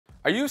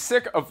Are you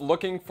sick of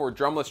looking for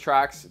drumless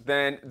tracks?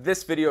 Then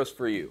this video is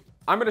for you.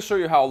 I'm going to show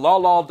you how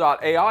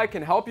lalal.ai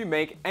can help you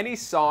make any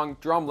song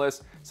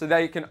drumless so that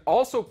you can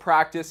also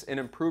practice and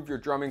improve your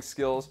drumming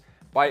skills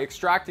by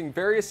extracting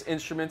various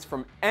instruments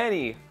from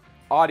any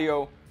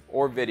audio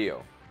or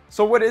video.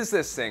 So what is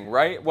this thing,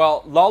 right?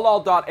 Well,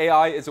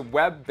 lalal.ai is a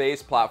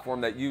web-based platform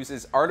that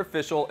uses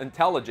artificial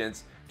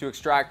intelligence to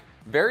extract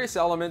various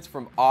elements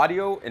from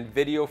audio and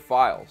video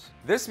files.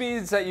 This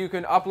means that you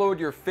can upload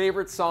your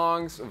favorite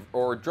songs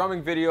or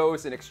drumming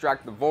videos and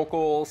extract the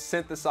vocals,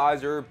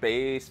 synthesizer,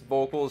 bass,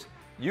 vocals,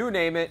 you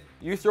name it,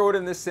 you throw it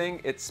in this thing,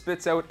 it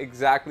spits out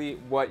exactly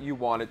what you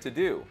want it to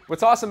do.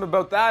 What's awesome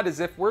about that is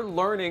if we're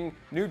learning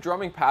new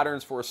drumming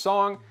patterns for a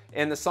song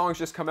and the song's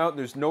just come out and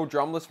there's no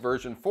drumless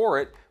version for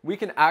it, we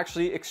can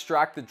actually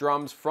extract the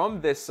drums from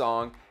this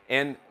song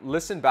and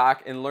listen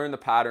back and learn the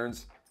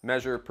patterns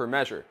measure per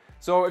measure.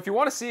 So if you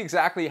want to see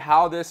exactly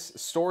how this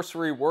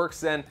sorcery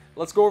works, then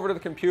let's go over to the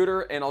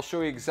computer and I'll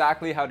show you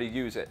exactly how to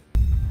use it.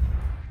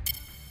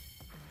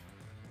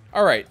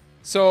 All right,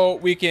 so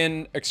we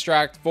can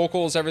extract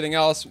vocals, everything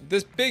else.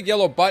 This big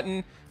yellow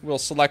button will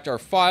select our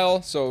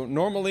file. So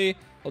normally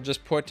I'll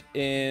just put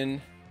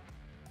in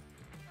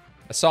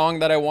a song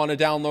that I want to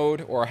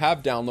download or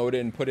have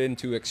downloaded and put it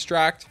into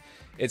extract.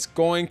 It's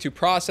going to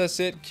process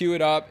it, queue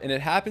it up, and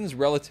it happens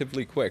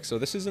relatively quick. So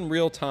this is in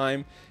real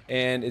time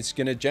and it's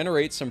going to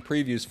generate some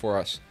previews for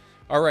us.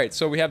 All right,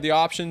 so we have the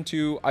option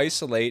to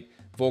isolate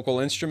vocal,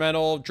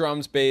 instrumental,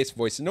 drums, bass,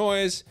 voice and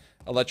noise,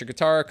 electric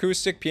guitar,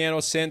 acoustic, piano,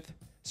 synth,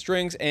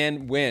 strings,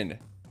 and wind.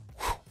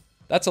 Whew,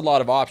 that's a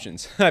lot of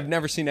options. I've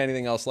never seen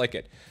anything else like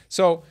it.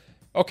 So,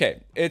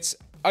 okay, it's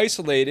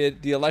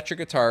isolated the electric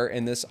guitar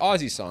in this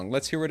Aussie song.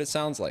 Let's hear what it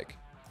sounds like.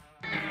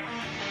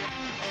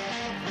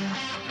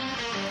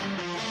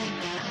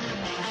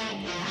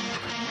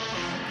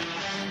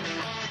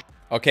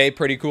 Okay,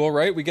 pretty cool,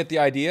 right? We get the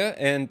idea,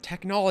 and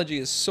technology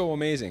is so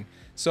amazing.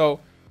 So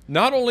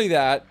not only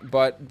that,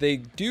 but they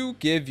do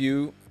give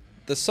you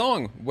the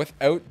song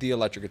without the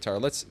electric guitar.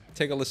 Let's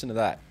take a listen to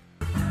that.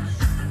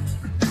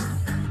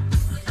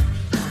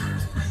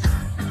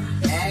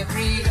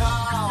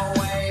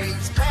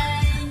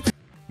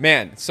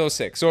 Man, so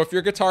sick. So if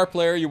you're a guitar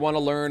player, you want to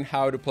learn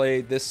how to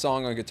play this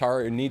song on guitar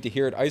and need to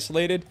hear it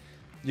isolated,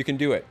 you can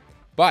do it.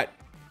 But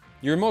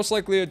you're most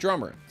likely a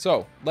drummer.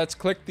 So let's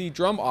click the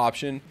drum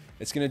option.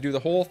 It's going to do the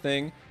whole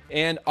thing.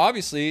 And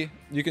obviously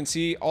you can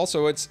see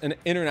also it's an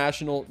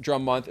international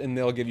drum month and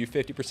they'll give you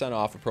 50%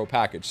 off a pro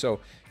package.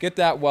 So get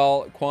that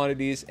while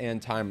quantities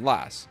and time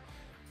last.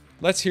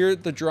 Let's hear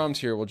the drums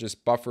here. We'll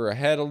just buffer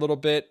ahead a little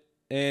bit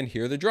and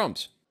hear the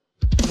drums.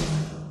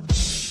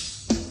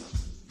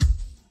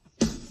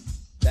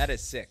 That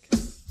is sick.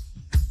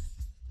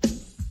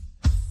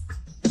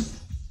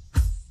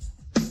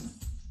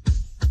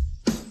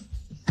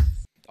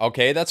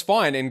 Okay, that's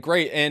fine and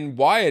great. And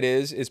why it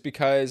is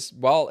because,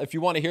 well, if you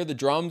want to hear the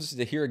drums,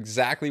 to hear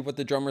exactly what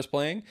the drummer's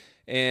playing,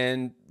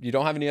 and you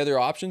don't have any other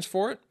options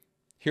for it,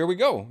 here we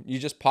go. You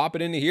just pop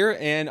it into here,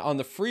 and on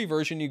the free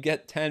version, you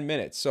get 10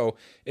 minutes. So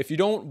if you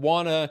don't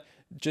want to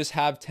just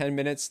have 10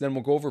 minutes, then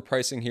we'll go over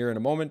pricing here in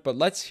a moment. But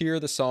let's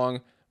hear the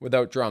song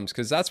without drums,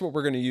 because that's what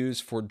we're going to use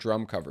for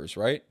drum covers,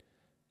 right?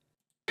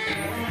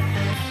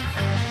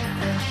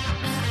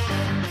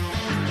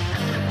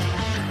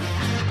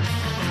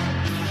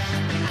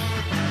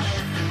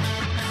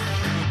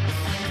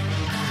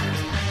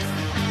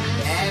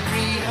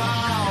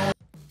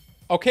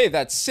 Okay,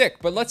 that's sick,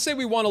 but let's say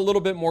we want a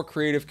little bit more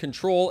creative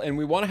control and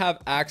we want to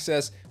have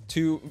access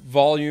to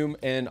volume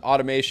and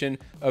automation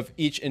of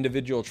each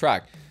individual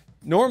track.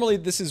 Normally,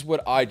 this is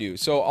what I do.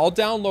 So I'll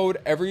download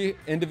every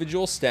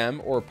individual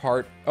stem or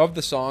part of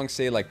the song,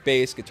 say like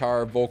bass,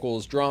 guitar,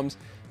 vocals, drums.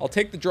 I'll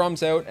take the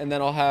drums out and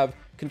then I'll have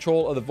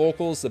control of the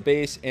vocals, the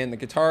bass, and the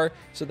guitar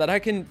so that I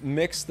can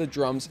mix the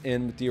drums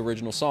in with the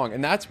original song.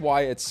 And that's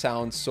why it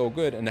sounds so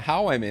good. And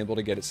how I'm able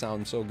to get it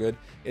sound so good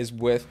is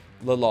with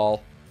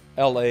lalal.ai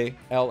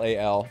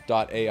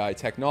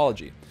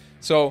technology.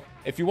 So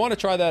if you want to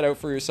try that out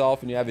for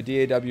yourself and you have a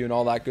DAW and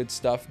all that good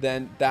stuff,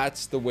 then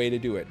that's the way to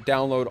do it.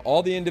 Download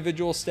all the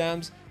individual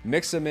stems,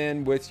 mix them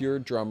in with your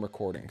drum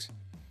recordings.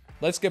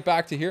 Let's get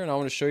back to here and I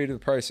want to show you the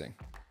pricing.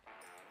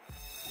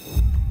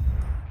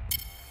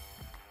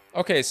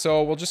 Okay,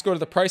 so we'll just go to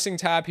the pricing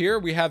tab here.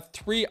 We have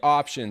three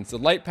options: the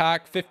light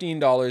pack,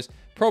 $15,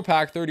 Pro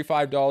pack,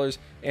 $35,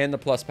 and the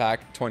plus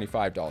pack,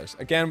 $25.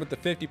 Again, with the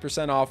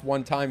 50% off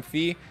one-time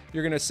fee,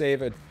 you're gonna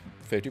save a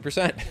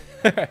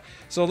 50%.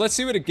 So let's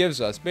see what it gives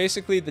us.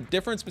 Basically, the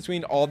difference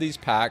between all these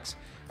packs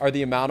are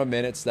the amount of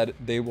minutes that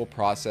they will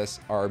process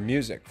our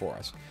music for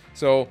us.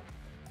 So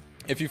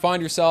if you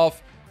find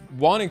yourself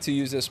wanting to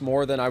use this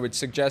more, then I would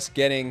suggest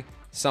getting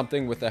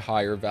something with a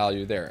higher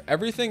value there.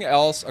 Everything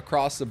else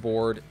across the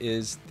board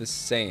is the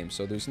same,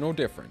 so there's no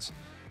difference.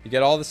 You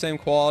get all the same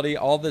quality,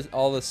 all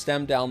the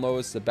stem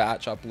downloads, the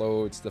batch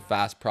uploads, the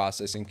fast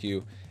processing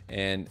queue,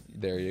 and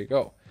there you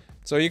go.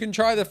 So you can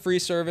try the free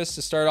service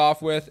to start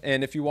off with,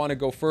 and if you want to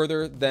go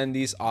further, then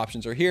these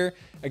options are here.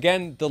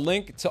 Again, the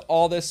link to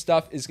all this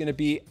stuff is going to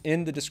be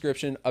in the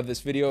description of this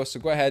video, so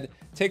go ahead,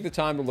 take the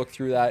time to look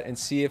through that and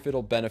see if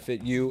it'll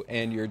benefit you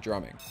and your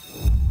drumming.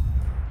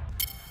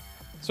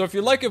 So if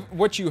you like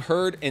what you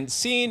heard and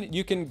seen,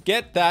 you can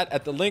get that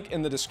at the link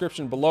in the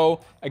description below.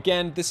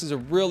 Again, this is a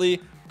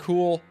really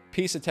cool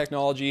piece of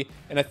technology,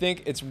 and I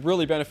think it's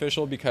really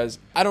beneficial because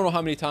I don't know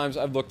how many times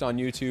I've looked on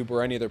YouTube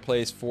or any other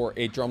place for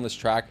a drumless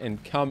track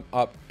and come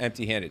up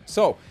empty-handed.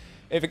 So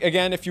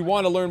if you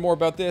want to learn more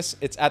about this,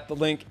 it's at the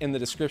link in the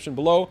description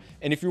below.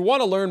 And if you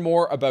want to learn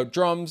more about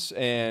drums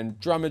and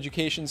drum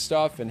education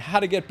stuff and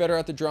how to get better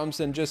at the drums,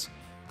 then just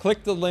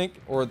click the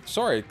link,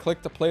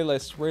 click the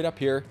playlist right up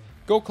here.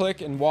 Go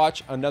click and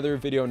watch another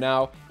video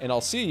now, and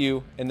I'll see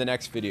you in the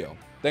next video.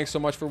 Thanks so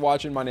much for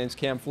watching. My name's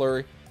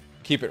Fleury.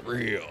 Keep it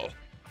real.